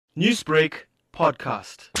Newsbreak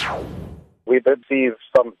Podcast. We did see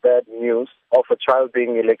some bad news of a child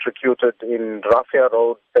being electrocuted in Rafia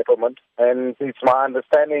Road settlement, and it's my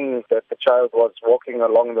understanding that the child was walking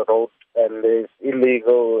along the road and there's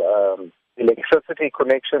illegal electricity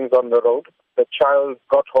connections on the road. The child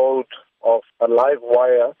got hold of a live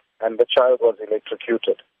wire and the child was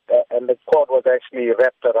electrocuted. And the cord was actually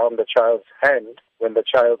wrapped around the child's hand when the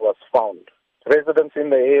child was found. Residents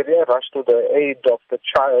in the area rushed to the aid of the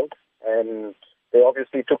child, and they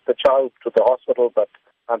obviously took the child to the hospital, but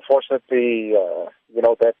unfortunately,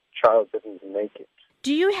 that child didn't make it.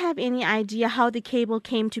 Do you have any idea how the cable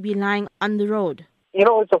came to be lying on the road?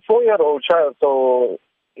 It's a 4-year-old child, so,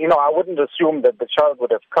 I wouldn't assume that the child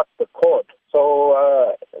would have cut the cord.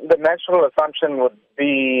 So the natural assumption would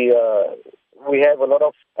be we have a lot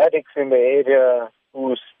of addicts in the area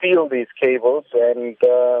who steal these cables, and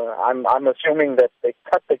I'm assuming that they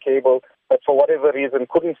cut the cable, but for whatever reason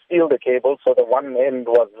couldn't steal the cable, so the one end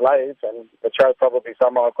was live, and the child probably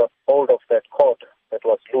somehow got hold of that cord that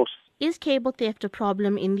was loose. Is cable theft a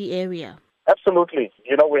problem in the area? Absolutely.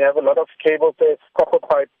 We have a lot of cable theft, copper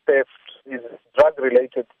pipe theft, is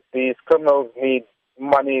drug-related. These criminals need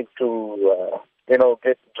money to,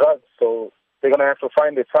 get drugs, so they're going to have to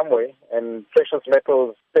find it some way, and precious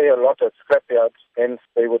metals pay a lot at scrapyards, hence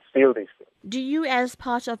they would steal these things. Do you, as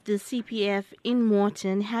part of the CPF in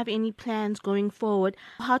Moorton, have any plans going forward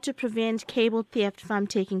how to prevent cable theft from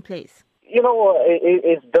taking place?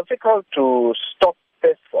 It's difficult to stop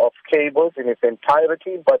theft of cables in its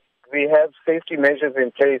entirety, but we have safety measures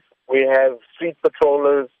in place. We have street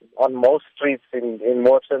patrollers on most streets in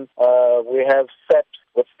Moorton. We have SABC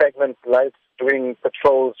with stagnant lights doing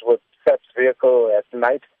patrols with SAB's vehicle at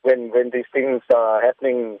night when these things are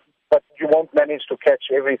happening, but you won't manage to catch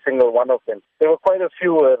every single one of them. There were quite a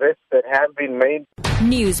few arrests that have been made.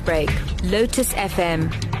 Newsbreak, Lotus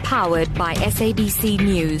FM, powered by SABC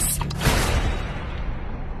News.